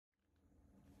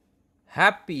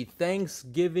Happy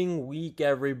Thanksgiving week,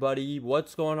 everybody.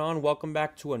 What's going on? Welcome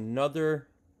back to another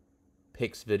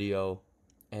picks video.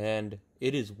 And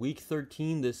it is week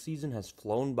 13. This season has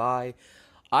flown by.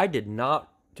 I did not,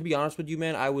 to be honest with you,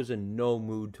 man, I was in no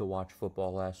mood to watch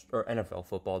football or NFL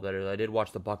football, that is. I did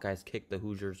watch the Buckeyes kick the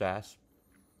Hoosiers' ass.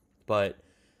 But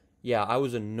yeah, I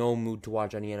was in no mood to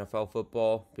watch any NFL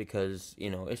football because,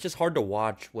 it's just hard to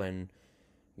watch when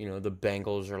the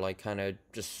Bengals are like kind of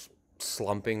just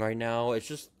slumping right now. It's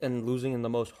just and losing in the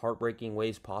most heartbreaking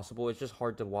ways possible. It's just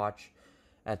hard to watch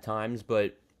at times,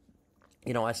 but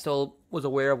I still was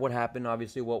aware of what happened,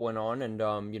 obviously what went on, and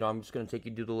I'm just gonna take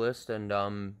you through the list, and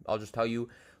I'll just tell you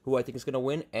who I think is gonna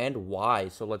win and why.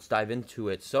 So let's dive into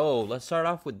it. So let's start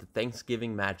off with the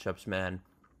Thanksgiving matchups, man.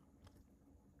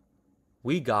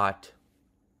 We got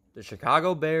the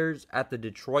Chicago Bears at the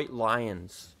Detroit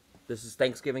Lions. This is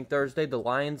Thanksgiving Thursday. The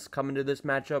Lions come into this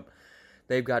matchup.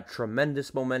 They've got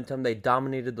tremendous momentum. They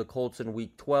dominated the Colts in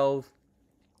Week 12.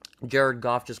 Jared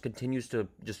Goff just continues to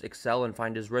just excel and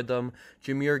find his rhythm.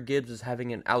 Jahmyr Gibbs is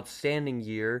having an outstanding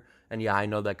year. And yeah, I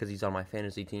know that because he's on my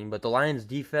fantasy team. But the Lions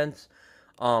defense,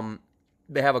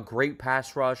 they have a great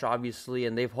pass rush, obviously.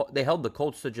 And they held the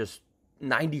Colts to just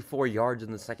 94 yards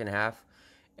in the second half.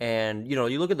 And,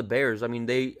 you look at the Bears. I mean,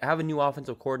 they have a new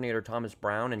offensive coordinator, Thomas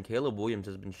Brown, and Caleb Williams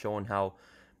has been showing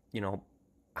you know,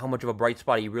 how much of a bright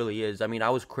spot he really is. I mean, I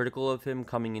was critical of him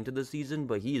coming into the season,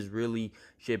 but he is really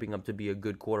shaping up to be a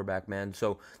good quarterback, man.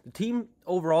 So the team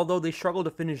overall, though, they struggle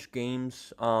to finish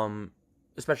games,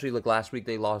 especially like last week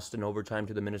they lost in overtime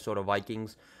to the Minnesota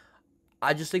Vikings.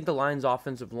 I just think the Lions'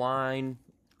 offensive line,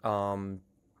 I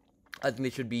think they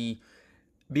should be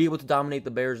able to dominate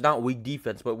the Bears. Not weak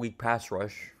defense, but weak pass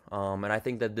rush. And I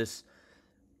think that this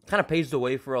kind of paves the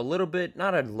way for a little bit,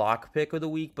 not a lock pick of the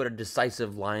week, but a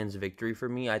decisive Lions victory for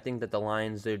me. I think that the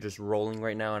Lions, they're just rolling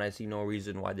right now, and I see no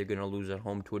reason why they're going to lose at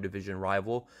home to a division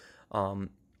rival.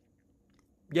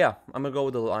 Yeah, I'm going to go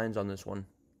with the Lions on this one.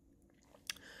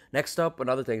 Next up,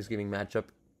 another Thanksgiving matchup.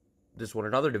 This one,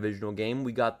 another divisional game.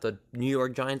 We got the New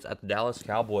York Giants at the Dallas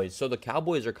Cowboys. So the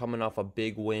Cowboys are coming off a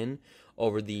big win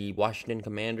over the Washington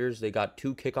Commanders. They got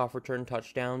 2 kickoff return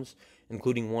touchdowns,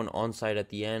 including one onside at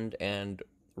the end. And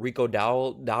Rico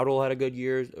Dowdle had a good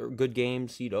game.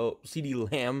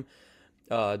 CeeDee Lamb,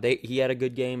 he had a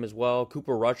good game as well.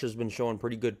 Cooper Rush has been showing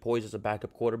pretty good poise as a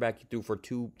backup quarterback. He threw for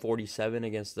 247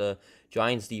 against the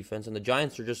Giants defense, and the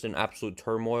Giants are just in absolute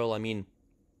turmoil. I mean,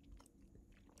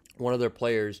 one of their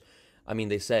players,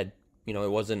 they said,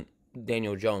 it wasn't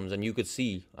Daniel Jones, and you could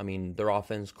see, their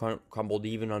offense crumbled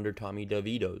even under Tommy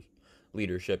DeVito's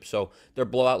leadership. So their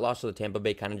blowout loss to the Tampa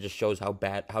Bay kind of just shows how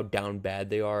down bad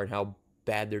they are and how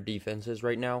bad their defense is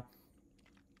right now.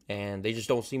 And they just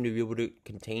don't seem to be able to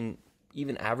contain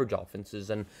even average offenses.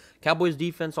 And Cowboys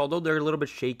defense, although they're a little bit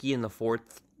shaky in the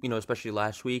fourth, especially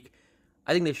last week,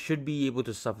 I think they should be able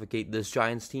to suffocate this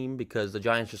Giants team because the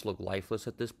Giants just look lifeless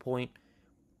at this point.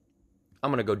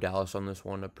 I'm going to go Dallas on this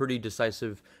one. A pretty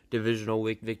decisive divisional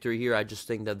week victory here. I just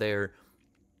think that they're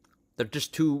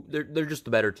just the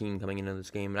better team coming into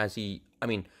this game.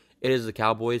 And it is the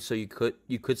Cowboys, so you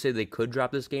could say they could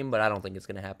drop this game, but I don't think it's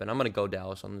going to happen. I'm going to go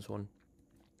Dallas on this one.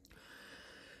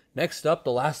 Next up,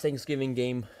 the last Thanksgiving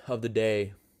game of the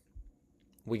day.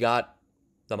 We got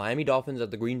the Miami Dolphins at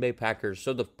the Green Bay Packers.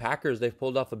 So the Packers, they've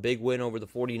pulled off a big win over the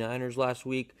 49ers last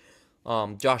week.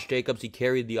 Josh Jacobs, he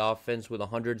carried the offense with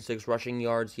 106 rushing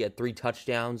yards. He had 3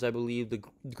 touchdowns, I believe. The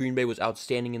Green Bay was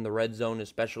outstanding in the red zone,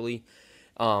 especially.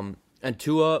 And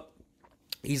Tua,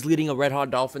 he's leading a red-hot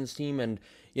Dolphins team. And,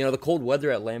 the cold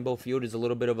weather at Lambeau Field is a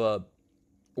little bit of a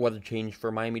weather change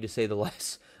for Miami, to say the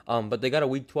less. But they got a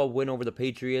Week 12 win over the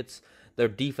Patriots. Their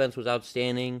defense was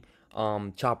outstanding.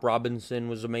 Chop Robinson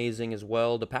was amazing as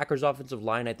well. The Packers' offensive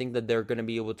line, I think that they're going to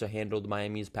be able to handle the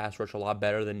Miami's pass rush a lot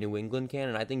better than New England can.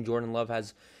 And I think Jordan Love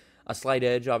has a slight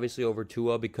edge, obviously, over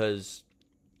Tua because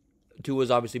Tua's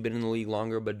obviously been in the league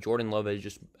longer, but Jordan Love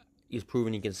he's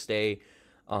proven he can stay,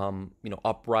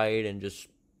 upright, and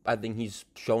I think he's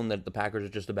shown that the Packers are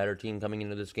just a better team coming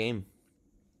into this game.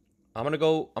 I'm gonna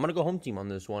go home team on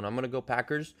this one. I'm gonna go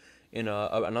Packers in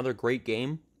another great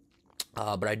game.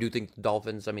 But I do think the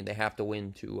Dolphins, they have to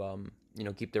win to,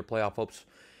 keep their playoff hopes,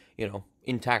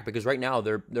 intact because right now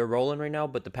they're rolling right now,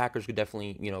 but the Packers could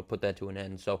definitely, put that to an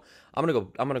end. So I'm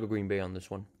gonna go Green Bay on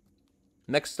this one.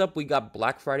 Next up, we got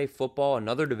Black Friday football,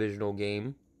 another divisional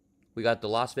game. We got the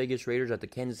Las Vegas Raiders at the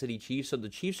Kansas City Chiefs. So the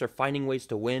Chiefs are finding ways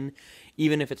to win,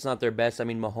 even if it's not their best.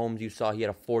 Mahomes, you saw he had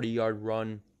a 40-yard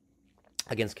run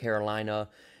against Carolina,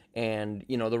 and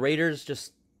the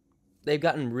Raiders they've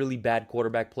gotten really bad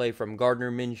quarterback play from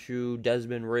Gardner Minshew,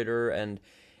 Desmond Ridder, and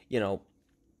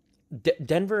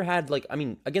Denver had like, I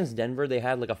mean, against Denver they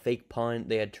had like a fake punt.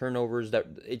 They had turnovers that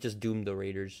it just doomed the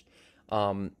Raiders.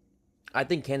 Um, I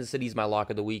think Kansas City's my lock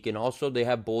of the week, and also they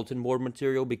have bulletin board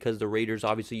material because the Raiders,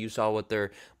 obviously, you saw with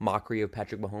their mockery of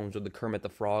Patrick Mahomes with the Kermit the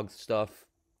Frog stuff.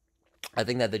 I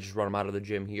think that they just run him out of the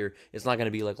gym here. It's not going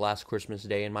to be like last Christmas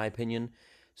Day, in my opinion.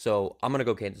 So I'm going to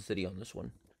go Kansas City on this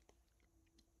one.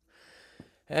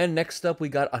 And next up, we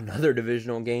got another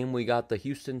divisional game. We got the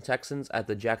Houston Texans at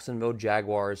the Jacksonville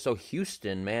Jaguars. So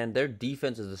Houston, man, their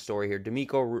defense is the story here.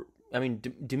 D'Amico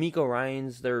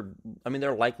Ryans, they're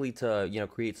likely to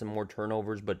create some more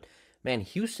turnovers, but man,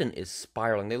 Houston is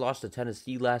spiraling. They lost to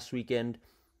Tennessee last weekend,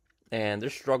 and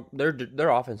their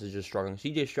offense is just struggling.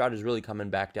 C.J. Stroud is really coming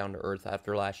back down to earth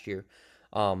after last year.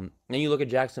 Then you look at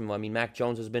Jacksonville. I mean, Mac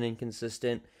Jones has been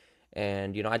inconsistent.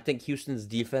 And, I think Houston's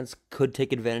defense could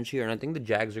take advantage here, and I think the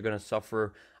Jags are going to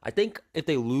suffer. I think if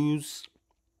they lose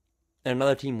and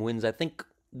another team wins, I think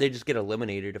they just get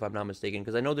eliminated, if I'm not mistaken,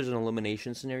 because I know there's an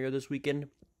elimination scenario this weekend.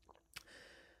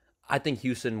 I think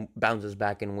Houston bounces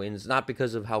back and wins, not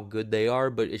because of how good they are,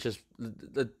 but it's just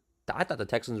I thought the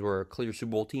Texans were a clear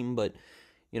Super Bowl team, but,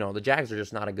 the Jags are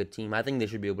just not a good team. I think they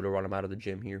should be able to run them out of the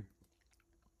gym here.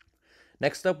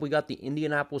 Next up, we got the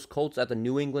Indianapolis Colts at the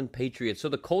New England Patriots. So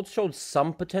the Colts showed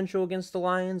some potential against the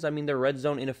Lions. I mean, their red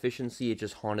zone inefficiency, it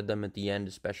just haunted them at the end,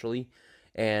 especially.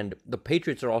 And the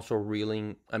Patriots are also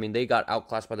reeling. I mean, they got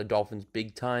outclassed by the Dolphins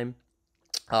big time.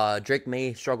 Drake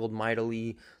May struggled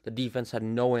mightily. The defense had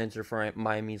no answer for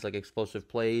Miami's explosive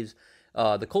plays.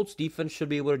 The Colts defense should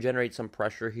be able to generate some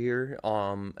pressure here.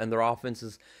 And their offense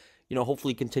is,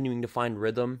 hopefully continuing to find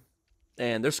rhythm.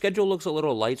 And their schedule looks a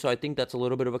little light, so I think that's a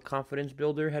little bit of a confidence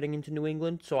builder heading into New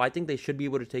England. So I think they should be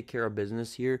able to take care of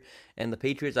business here. And the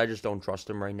Patriots, I just don't trust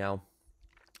them right now.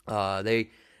 They're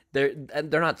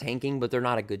not tanking, but they're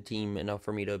not a good team enough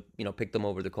for me to pick them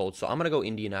over the Colts. So I'm gonna go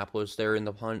Indianapolis. They're in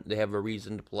the hunt. They have a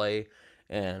reason to play,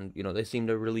 and they seem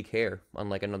to really care.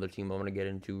 Unlike another team I'm gonna get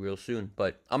into real soon,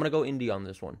 but I'm gonna go Indy on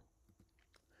this one.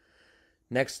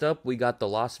 Next up, we got the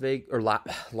Los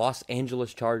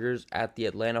Angeles Chargers at the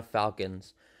Atlanta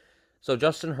Falcons. So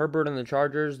Justin Herbert and the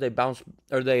Chargers, they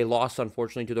lost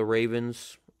unfortunately to the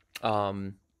Ravens.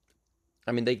 They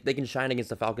can shine against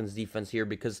the Falcons defense here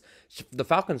because the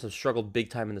Falcons have struggled big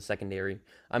time in the secondary.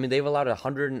 I mean, they've allowed a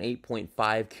 108.5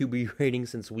 QB rating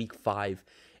since week 5,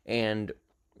 and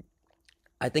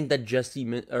I think that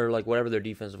whatever their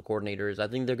defensive coordinator is, I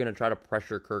think they're going to try to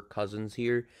pressure Kirk Cousins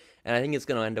here, and I think it's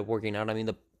going to end up working out. I mean,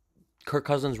 Kirk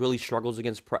Cousins really struggles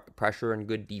against pressure and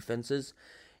good defenses,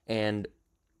 and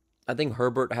I think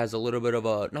Herbert has a little bit of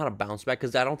not a bounce back,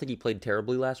 because I don't think he played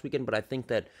terribly last weekend, but I think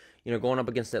that, going up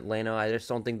against Atlanta, I just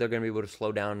don't think they're going to be able to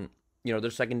slow down, their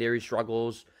secondary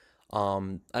struggles.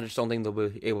 I just don't think they'll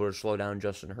be able to slow down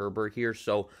Justin Herbert here,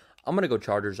 so I'm going to go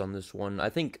Chargers on this one. I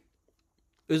think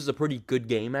this is a pretty good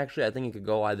game, actually. I think it could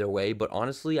go either way, but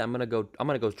honestly, I'm gonna go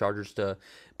Chargers to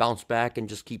bounce back and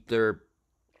just keep their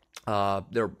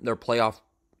playoff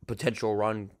potential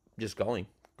run just going.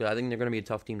 Because I think they're gonna be a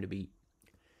tough team to beat.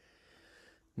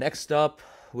 Next up,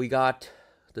 we got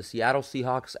the Seattle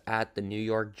Seahawks at the New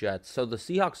York Jets. So the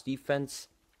Seahawks defense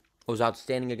was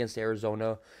outstanding against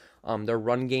Arizona. Their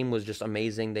run game was just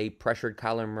amazing. They pressured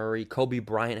Kyler Murray. Kobe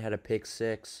Bryant had a pick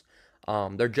 6.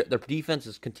 Their defense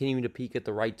is continuing to peak at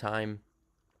the right time.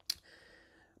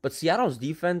 But Seattle's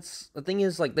defense, the thing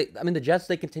is, the Jets,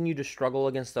 they continue to struggle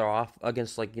against their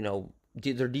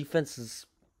defense is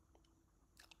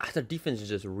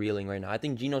just reeling right now. I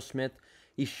think Geno Smith,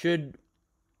 he should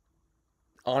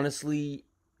honestly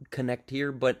connect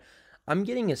here, but I'm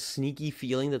getting a sneaky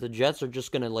feeling that the Jets are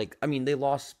just gonna they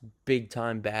lost big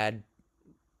time bad,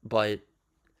 but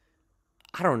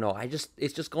I don't know.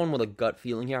 It's just going with a gut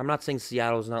feeling here. I'm not saying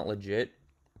Seattle's not legit.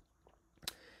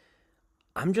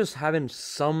 I'm just having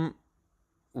some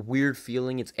weird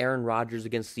feeling. It's Aaron Rodgers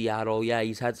against Seattle. Yeah,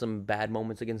 he's had some bad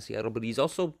moments against Seattle, but he's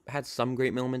also had some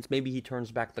great moments. Maybe he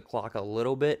turns back the clock a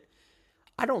little bit.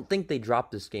 I don't think they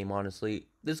drop this game, honestly.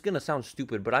 This is going to sound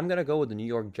stupid, but I'm going to go with the New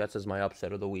York Jets as my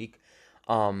upset of the week.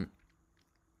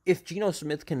 If Geno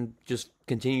Smith can just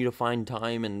continue to find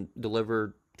time and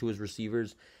deliver to his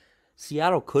receivers,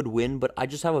 Seattle could win, but I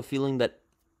just have a feeling that,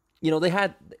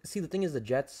 the thing is, the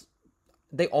Jets,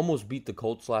 they almost beat the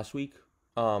Colts last week.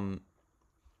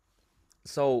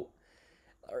 Sorry,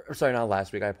 not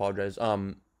last week, I apologize.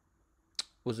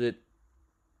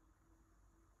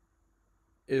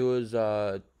 It was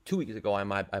 2 weeks ago, I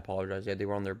apologize. Yeah, they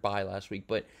were on their bye last week,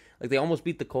 but they almost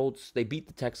beat the Colts. They beat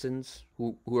the Texans,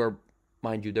 who are,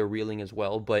 mind you, they're reeling as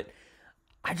well, but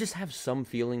I just have some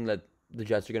feeling that the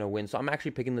Jets are going to win, so I'm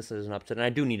actually picking this as an upset, and I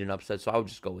do need an upset, so I would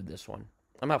just go with this one.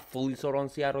 I'm not fully sold on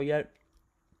Seattle yet.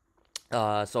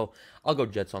 So I'll go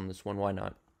Jets on this one. Why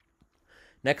not?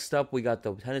 Next up, we got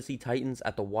the Tennessee Titans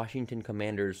at the Washington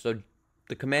Commanders. So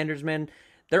the Commanders, man,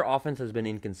 their offense has been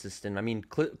inconsistent. I mean,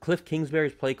 Cliff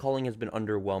Kingsbury's play calling has been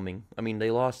underwhelming. I mean,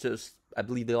 I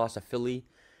believe they lost to Philly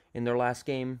in their last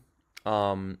game.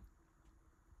 Um,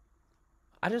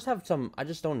 I just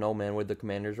don't know, man, with the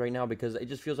Commanders right now because it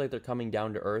just feels like they're coming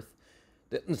down to earth.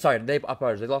 They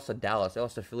lost to Dallas. They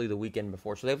lost to Philly the weekend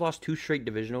before, so they've lost 2 straight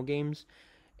divisional games.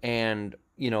 And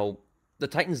the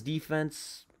Titans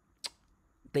defense,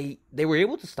 they were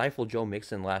able to stifle Joe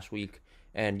Mixon last week,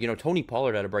 and Tony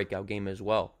Pollard had a breakout game as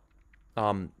well.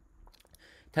 Um,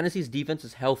 Tennessee's defense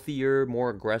is healthier, more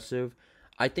aggressive.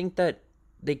 I think that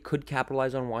they could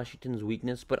capitalize on Washington's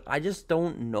weakness, but I just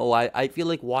don't know. I feel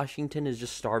like Washington is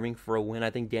just starving for a win.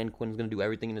 I think Dan Quinn's going to do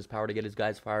everything in his power to get his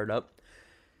guys fired up.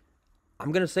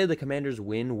 I'm going to say the Commanders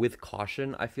win with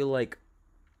caution. I feel like,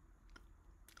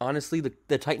 honestly,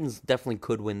 the Titans definitely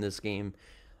could win this game.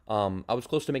 I was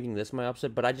close to making this my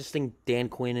upset, but I just think Dan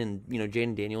Quinn and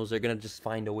Jaden Daniels, they're going to just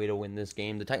find a way to win this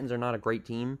game. The Titans are not a great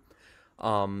team.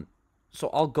 So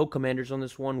I'll go Commanders on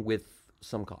this one with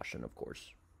some caution, of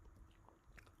course.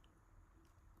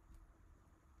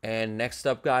 And next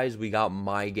up, guys, we got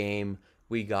my game.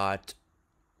 We got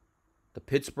the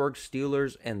Pittsburgh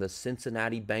Steelers and the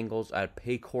Cincinnati Bengals at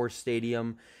Paycor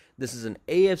Stadium. This is an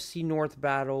AFC North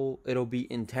battle. It'll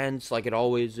be intense like it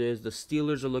always is. The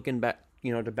Steelers are looking back,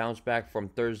 to bounce back from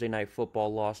Thursday Night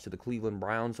Football loss to the Cleveland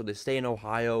Browns. So they stay in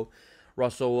Ohio.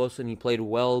 Russell Wilson, he played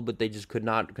well, but they just could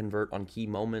not convert on key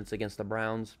moments against the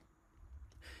Browns.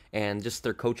 And just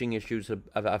their coaching issues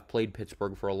I've played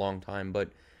Pittsburgh for a long time.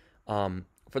 But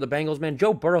for the Bengals, man,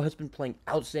 Joe Burrow has been playing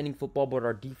outstanding football, but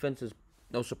our defense is,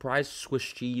 no surprise, Swiss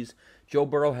cheese. Joe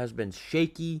Burrow has been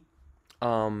shaky.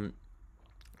 Joe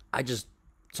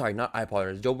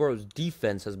Burrow's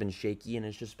defense has been shaky, and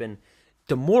it's just been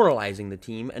demoralizing the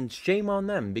team, and shame on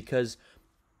them because,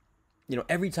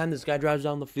 every time this guy drives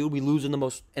down the field, we lose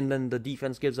and then the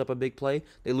defense gives up a big play,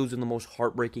 they lose in the most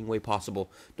heartbreaking way possible.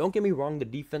 Don't get me wrong, the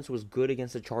defense was good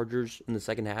against the Chargers in the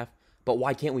second half, but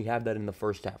why can't we have that in the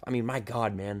first half? I mean, my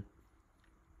God, man.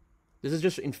 This is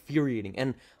just infuriating.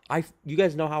 And you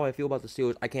guys know how I feel about the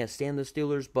Steelers. I can't stand the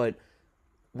Steelers, but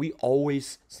we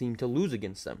always seem to lose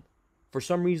against them. For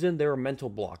some reason, they're a mental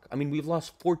block. I mean, we've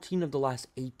lost 14 of the last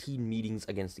 18 meetings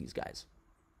against these guys.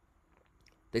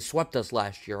 They swept us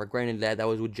last year. Granted, that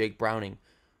was with Jake Browning.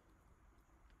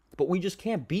 But we just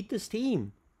can't beat this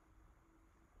team.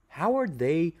 How are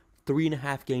they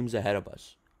 3.5 games ahead of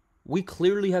us? We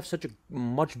clearly have such a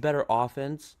much better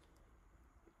offense.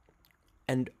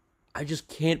 And I just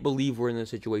can't believe we're in this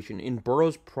situation. In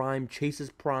Burrow's prime, Chase's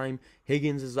prime,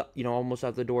 Higgins is, almost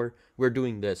out the door. We're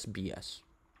doing this BS.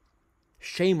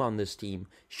 Shame on this team.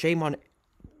 Shame on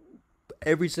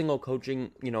every single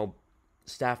coaching,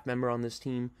 staff member on this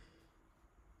team.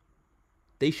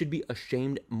 They should be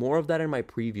ashamed. More of that in my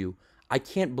preview. I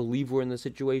can't believe we're in this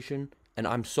situation, and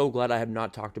I'm so glad I have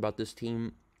not talked about this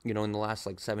team, in the last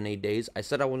 7-8 days. I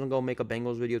said I wasn't going to make a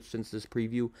Bengals video since this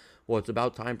preview. Well, it's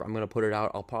about time. I'm going to put it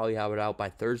out. I'll probably have it out by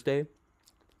Thursday.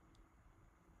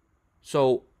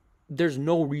 So there's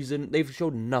no reason. They've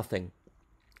showed nothing.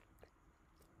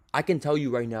 I can tell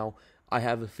you right now, I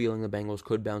have a feeling the Bengals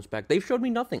could bounce back. They've showed me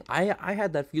nothing. I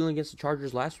had that feeling against the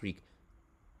Chargers last week.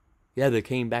 Yeah, they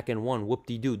came back and won.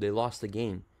 Whoop-de-doo. They lost the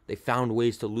game. They found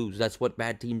ways to lose. That's what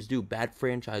bad teams do. Bad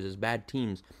franchises, bad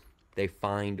teams. They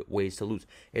find ways to lose.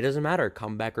 It doesn't matter,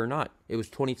 comeback or not. It was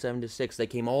 27-6. They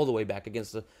came all the way back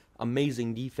against an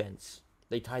amazing defense.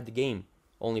 They tied the game,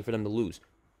 only for them to lose.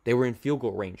 They were in field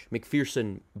goal range.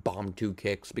 McPherson bombed 2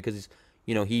 kicks because,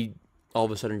 he all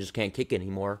of a sudden just can't kick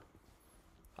anymore.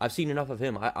 I've seen enough of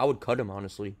him. I would cut him,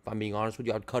 honestly. If I'm being honest with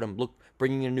you, I'd cut him. Look,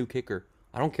 bringing in a new kicker.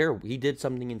 I don't care. He did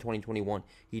something in 2021.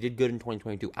 He did good in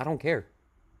 2022. I don't care.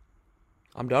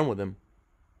 I'm done with him.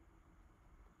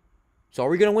 So are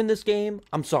we going to win this game?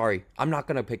 I'm sorry. I'm not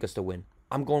going to pick us to win.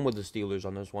 I'm going with the Steelers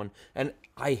on this one. And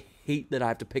I hate that I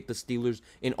have to pick the Steelers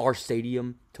in our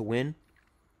stadium to win.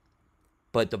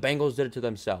 But the Bengals did it to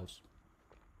themselves.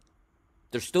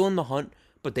 They're still in the hunt,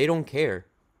 but they don't care.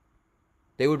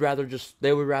 They would rather just,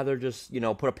 put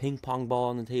a ping pong ball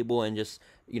on the table and just,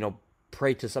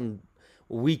 pray to some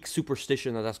weak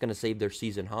superstition that's going to save their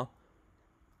season, huh?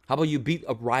 How about you beat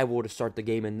a rival to start the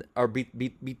game or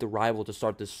beat the rival to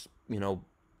start this,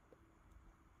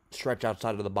 stretch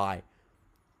outside of the bye.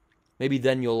 Maybe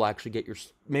then you'll actually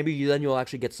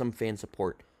get some fan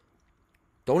support.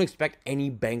 Don't expect any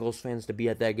Bengals fans to be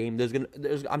at that game.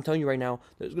 I'm telling you right now,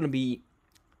 there's gonna be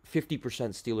 50%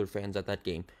 Steeler fans at that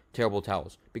game. Terrible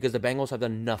towels, because the Bengals have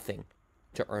done nothing.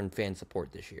 to earn fan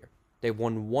support this year. They've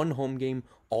won one home game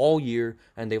all year,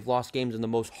 and they've lost games in the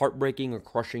most heartbreaking or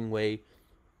crushing way.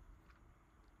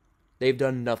 They've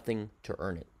done nothing to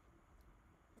earn it.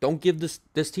 Don't give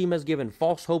this team has given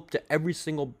false hope to every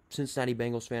single Cincinnati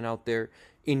Bengals fan out there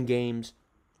in games,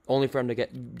 only for them to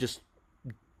get just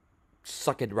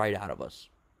suck it right out of us.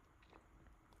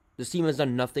 This team has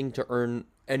done nothing to earn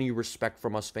any respect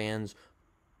from us fans.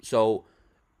 So,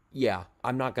 yeah,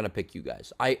 I'm not going to pick you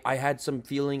guys. I had some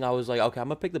feeling. I was like, okay, I'm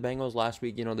going to pick the Bengals last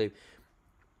week. They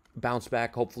bounced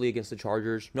back, hopefully, against the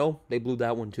Chargers. No, they blew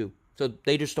that one, too. So,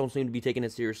 they just don't seem to be taking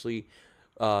it seriously.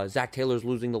 Zach Taylor's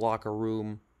losing the locker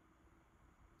room.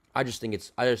 I just think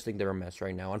they're a mess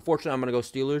right now. Unfortunately, I'm going to go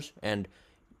Steelers, and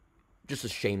just a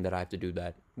shame that I have to do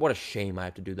that. What a shame I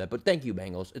have to do that. But thank you,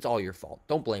 Bengals. It's all your fault.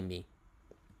 Don't blame me.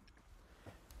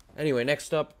 Anyway,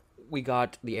 next up, we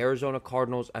got the Arizona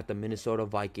Cardinals at the Minnesota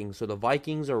Vikings. So the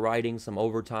Vikings are riding some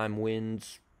overtime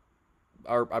wins,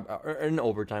 or an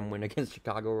overtime win against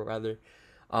Chicago, rather.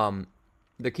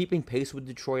 They're keeping pace with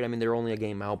Detroit. I mean, they're only a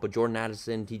game out, but Jordan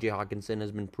Addison, T.J. Hawkinson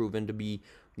has been proven to be,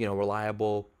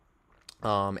 reliable.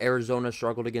 Arizona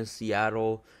struggled against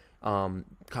Seattle.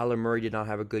 Kyler Murray did not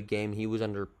have a good game. He was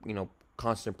under,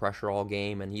 constant pressure all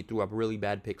game, and he threw up really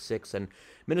bad pick six. And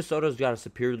Minnesota's got a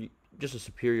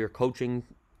superior coaching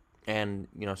and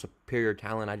superior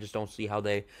talent. I just don't see how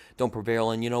they don't prevail.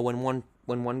 And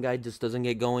when one guy just doesn't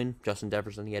get going, Justin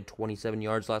Jefferson, he had 27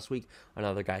 yards last week.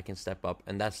 Another guy can step up,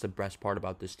 and that's the best part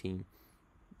about this team.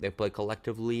 They play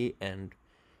collectively and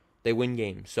they win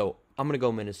games. So I'm gonna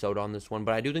go Minnesota on this one,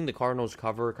 but I do think the Cardinals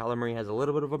cover. Kyler Murray has a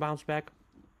little bit of a bounce back,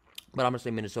 but I'm gonna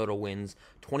say Minnesota wins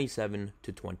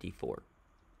 27-24.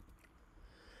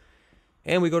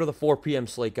 And we go to the 4 p.m.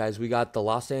 slate, guys. We got the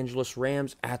Los Angeles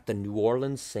Rams at the New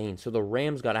Orleans Saints. So the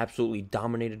Rams got absolutely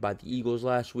dominated by the Eagles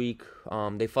last week.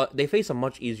 They face a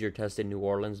much easier test in New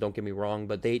Orleans, don't get me wrong.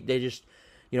 But they just,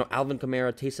 Alvin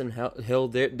Kamara, Taysom Hill,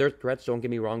 they're threats, don't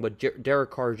get me wrong. But Derek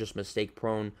Carr is just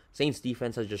mistake-prone. Saints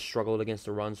defense has just struggled against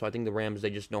the run. So I think the Rams, they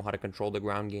just know how to control the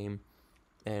ground game.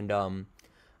 And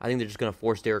I think they're just going to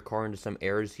force Derek Carr into some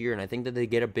errors here. And I think that they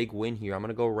get a big win here. I'm going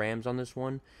to go Rams on this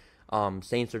one.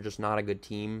 Saints are just not a good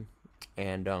team,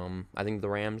 and I think the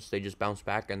Rams, they just bounce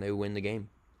back and they win the game.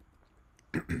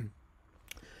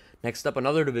 Next up,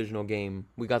 another divisional game.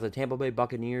 We got the Tampa Bay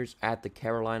Buccaneers at the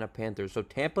Carolina Panthers. So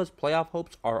Tampa's playoff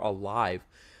hopes are alive.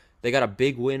 They got a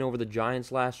big win over the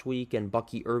Giants last week, and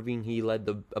Bucky Irving, he led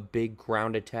a big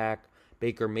ground attack.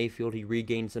 Baker Mayfield, he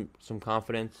regained some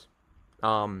confidence.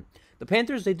 The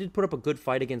Panthers, they did put up a good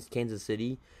fight against Kansas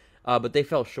City, but they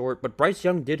fell short. But Bryce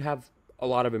Young did have a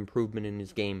lot of improvement in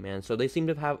his game, man. So they seem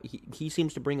to have, he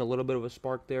seems to bring a little bit of a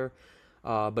spark there.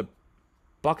 But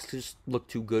Bucs just look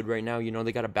too good right now.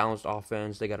 They got a balanced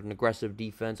offense. They got an aggressive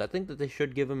defense. I think that they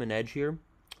should give him an edge here.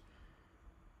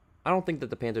 I don't think that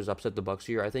the Panthers upset the Bucs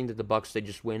here. I think that the Bucs, they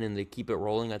just win and they keep it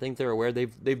rolling. I think they're aware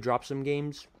they've dropped some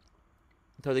games.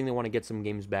 So I think they want to get some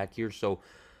games back here. So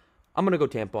I'm going to go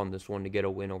Tampa on this one to get a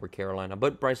win over Carolina.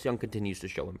 But Bryce Young continues to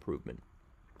show improvement.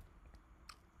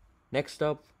 Next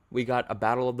up, we got a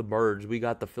battle of the birds. We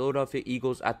got the Philadelphia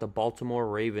Eagles at the Baltimore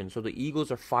Ravens. So the Eagles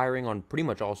are firing on pretty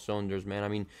much all cylinders, man. I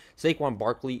mean, Saquon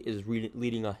Barkley is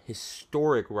leading a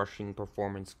historic rushing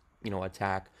performance,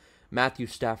 attack. Matthew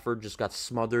Stafford just got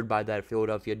smothered by that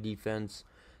Philadelphia defense.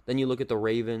 Then you look at the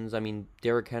Ravens. I mean,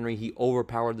 Derrick Henry, he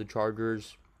overpowered the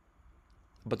Chargers.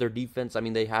 But their defense, I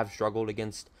mean, they have struggled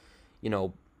against,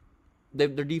 their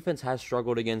defense has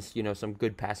struggled against, some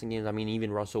good passing games. I mean,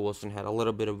 even Russell Wilson had a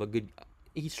little bit of a good,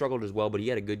 he struggled as well, but he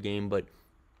had a good game. But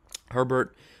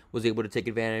Herbert was able to take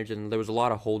advantage, and there was a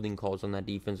lot of holding calls on that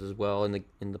defense as well in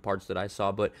the parts that I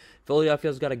saw. But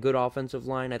Philadelphia's got a good offensive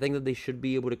line. I think that they should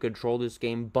be able to control this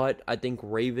game, but I think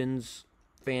Ravens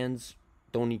fans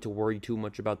don't need to worry too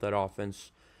much about that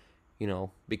offense,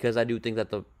 because I do think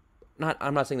that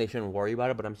I'm not saying they shouldn't worry about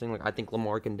it, but I'm saying I think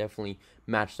Lamar can definitely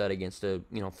match that against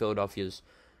Philadelphia's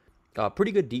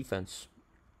pretty good defense.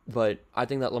 But I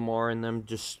think that Lamar and them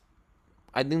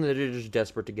I think that they're just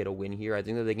desperate to get a win here. I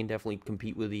think that they can definitely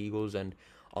compete with the Eagles. And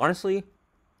honestly,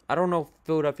 I don't know if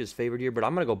Philadelphia's favored here, but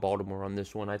I'm going to go Baltimore on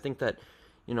this one. I think that,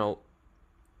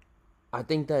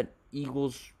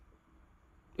 Eagles,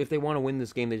 if they want to win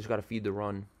this game, they just got to feed the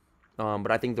run.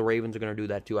 But I think the Ravens are going to do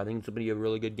that too. I think it's going to be a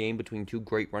really good game between two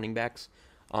great running backs.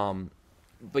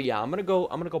 But yeah, I'm going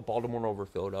to go Baltimore over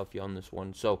Philadelphia on this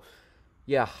one. So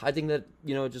yeah, I think that,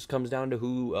 it just comes down to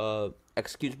who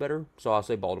executes better. So I'll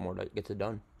say Baltimore gets it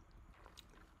done.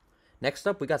 Next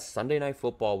up, we got Sunday Night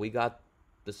Football. We got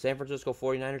the San Francisco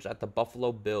 49ers at the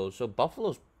Buffalo Bills. So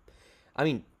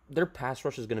their pass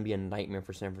rush is going to be a nightmare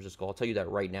for San Francisco. I'll tell you that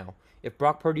right now. If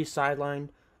Brock Purdy's sidelined,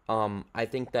 I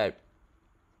think it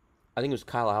was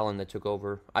Kyle Allen that took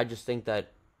over. I just think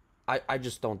that I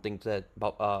just don't think that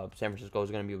San Francisco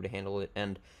is going to be able to handle it.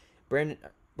 And Brandon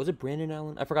was it Brandon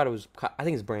Allen? I forgot it was. I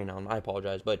think it's Brandon Allen. I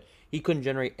apologize, but he couldn't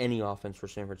generate any offense for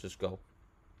San Francisco.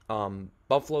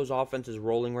 Buffalo's offense is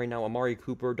rolling right now. Amari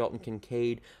Cooper, Dalton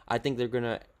Kincaid. I think they're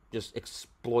gonna just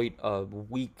exploit a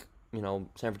weak, San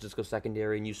Francisco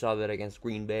secondary, and you saw that against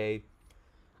Green Bay.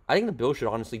 I think the Bills should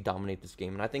honestly dominate this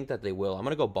game, and I think that they will. I'm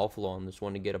gonna go Buffalo on this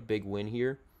one to get a big win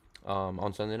here,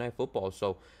 on Sunday Night Football.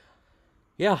 So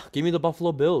yeah, give me the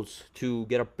Buffalo Bills to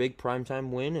get a big primetime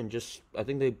win, and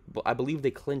I believe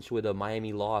they clinched with a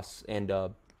Miami loss and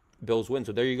Bills win.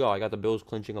 So there you go. I got the Bills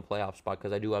clinching a playoff spot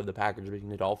because I do have the Packers beating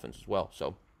the Dolphins as well.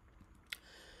 So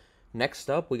next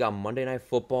up, we got Monday Night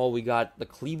Football. We got the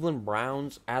Cleveland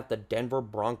Browns at the Denver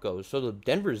Broncos. So the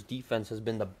Denver's defense has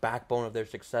been the backbone of their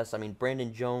success. I mean,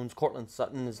 Brandon Jones, Cortland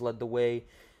Sutton has led the way.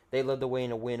 They led the way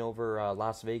in a win over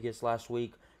Las Vegas last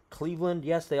week. Cleveland,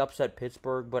 yes, they upset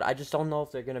Pittsburgh, but I just don't know if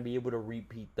they're going to be able to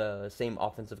repeat the same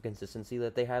offensive consistency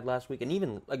that they had last week. And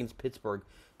even against Pittsburgh,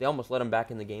 they almost let them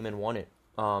back in the game and won it.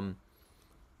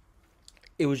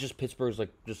 It was just Pittsburgh's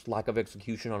just lack of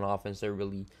execution on offense that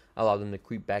really allowed them to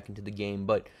creep back into the game.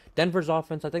 But Denver's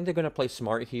offense, I think they're going to play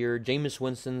smart here. Jameis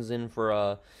Winston's in for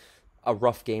a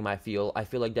rough game, I feel. I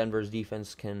feel like Denver's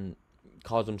defense can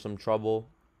cause them some trouble.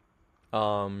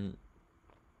 I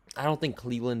don't think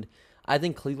Cleveland... I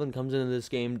think Cleveland comes into this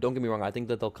game. Don't get me wrong. I think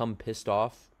that they'll come pissed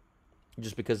off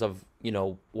just because of,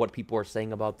 what people are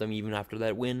saying about them even after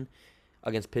that win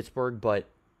against Pittsburgh. But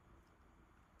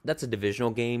that's a divisional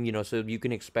game, so you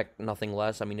can expect nothing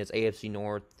less. I mean, it's AFC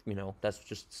North, that's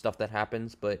just stuff that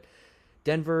happens. But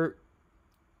Denver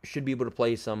should be able to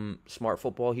play some smart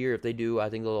football here. If they do, I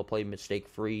think they'll play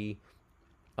mistake-free.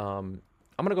 I'm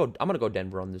gonna go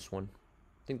Denver on this one.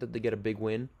 I think that they get a big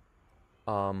win.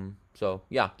 So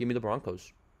yeah, give me the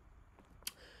Broncos.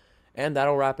 And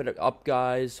that'll wrap it up,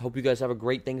 guys. Hope you guys have a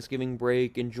great Thanksgiving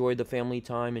break. Enjoy the family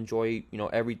time. Enjoy,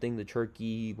 everything, the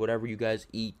turkey, whatever you guys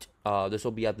eat. This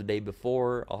will be out the day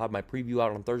before. I'll have my preview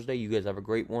out on Thursday. You guys have a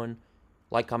great one.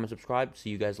 Like, comment, subscribe.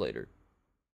 See you guys later.